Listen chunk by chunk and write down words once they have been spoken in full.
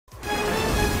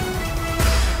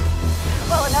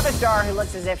star who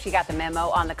looks as if she got the memo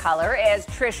on the color is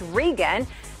Trish Regan.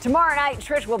 Tomorrow night,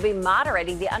 Trish will be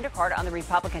moderating the undercard on the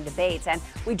Republican debates, and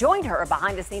we joined her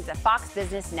behind the scenes at Fox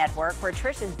Business Network, where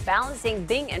Trish is balancing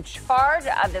being in charge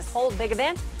of this whole big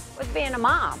event with being a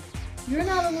mom. You're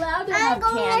not allowed to have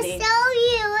candy. I'm going to show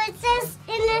you. It says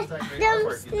in the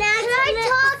snacks. Can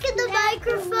I talk in the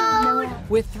microphone?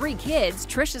 With 3 kids,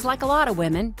 Trish is like a lot of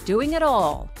women, doing it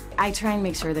all. I try and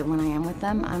make sure that when I am with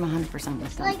them, I'm 100%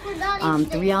 with them. Like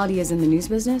without The reality is in the news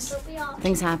business,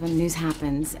 things happen, news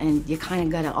happens, and you kind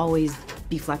of got to always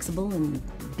be flexible and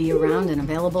be around and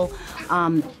available.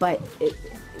 But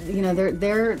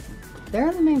they're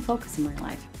the main focus in my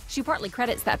life. She partly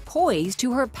credits that poise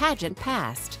to her pageant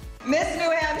past. Miss New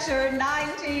Hampshire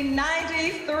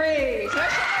 1993.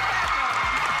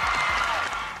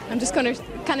 I'm just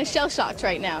kind of shell-shocked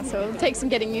right now, so it'll take some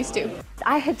getting used to.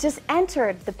 I had just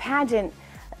entered the pageant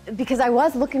because I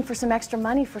was looking for some extra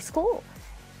money for school,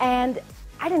 and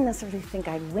I didn't necessarily think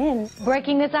I'd win.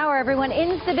 Breaking this hour, everyone,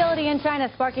 instability in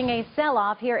China sparking a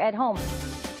sell-off here at home.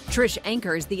 Trish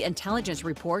anchors the Intelligence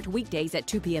Report weekdays at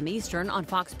 2 p.m. Eastern on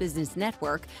Fox Business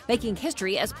Network, making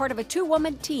history as part of a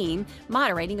 2-woman team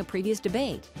moderating a previous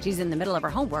debate. She's in the middle of her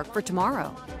homework for tomorrow.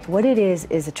 What it is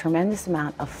a tremendous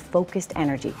amount of focused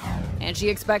energy. And she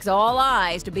expects all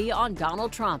eyes to be on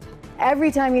Donald Trump.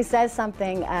 Every time he says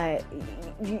something,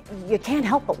 you can't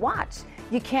help but watch.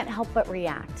 You can't help but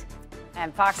react.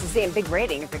 And Fox is seeing big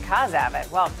ratings because of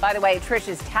it. Well, by the way,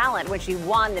 Trish's talent when she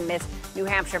won the Miss New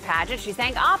Hampshire pageant, she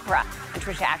sang opera. And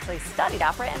Trisha actually studied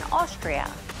opera in Austria.